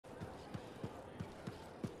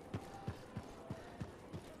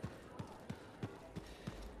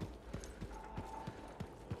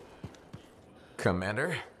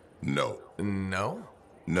Commander? No. No?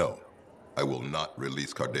 No. I will not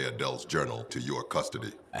release Cardea Dell's journal to your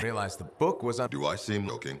custody. I realized the book was on... Do I seem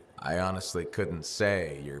joking? I honestly couldn't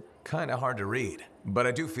say. You're kinda hard to read. But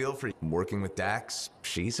I do feel for you. Working with Dax,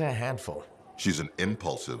 she's a handful. She's an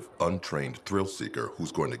impulsive, untrained thrill seeker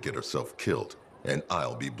who's going to get herself killed, and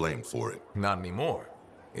I'll be blamed for it. Not anymore.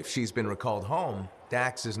 If she's been recalled home,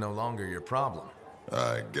 Dax is no longer your problem.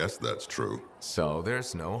 I guess that's true. So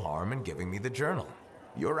there's no harm in giving me the journal.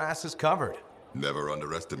 Your ass is covered. Never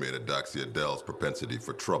underestimated Daxia Dell's propensity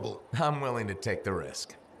for trouble. I'm willing to take the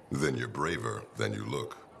risk. Then you're braver than you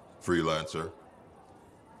look. Freelancer?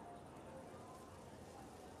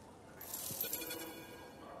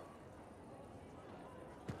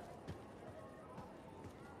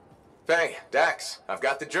 Faye, Dax, I've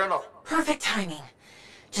got the journal. Perfect timing.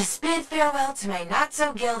 Just bid farewell to my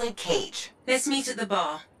not-so-gilded cage. Let's meet at the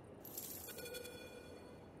bar.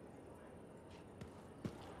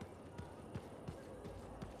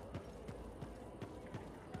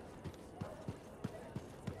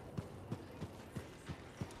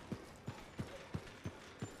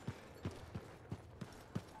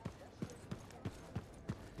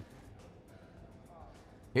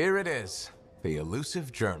 Here it is, the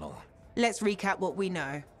elusive journal. Let's recap what we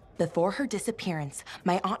know. Before her disappearance,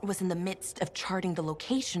 my aunt was in the midst of charting the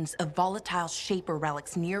locations of volatile Shaper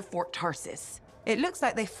relics near Fort Tarsis. It looks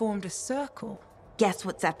like they formed a circle. Guess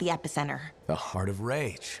what's at the epicenter? The Heart of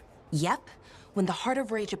Rage. Yep. When the Heart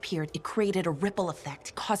of Rage appeared, it created a ripple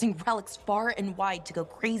effect, causing relics far and wide to go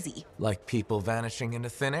crazy. Like people vanishing into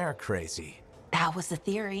thin air crazy. That was the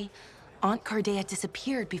theory. Aunt Cardea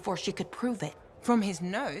disappeared before she could prove it. From his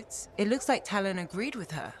notes, it looks like Talon agreed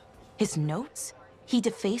with her. His notes? He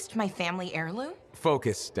defaced my family heirloom?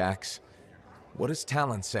 Focus, Dax. What does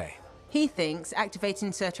Talon say? He thinks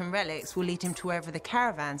activating certain relics will lead him to wherever the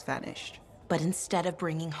caravans vanished. But instead of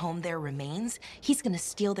bringing home their remains, he's gonna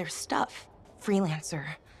steal their stuff. Freelancer,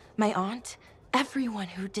 my aunt, everyone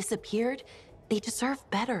who disappeared, they deserve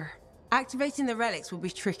better. Activating the relics will be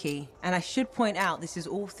tricky, and I should point out this is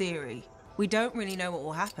all theory. We don't really know what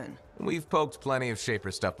will happen. We've poked plenty of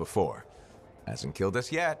Shaper stuff before. Hasn't killed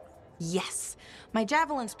us yet. Yes, my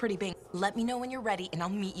javelin's pretty big. Let me know when you're ready and I'll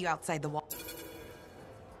meet you outside the wall.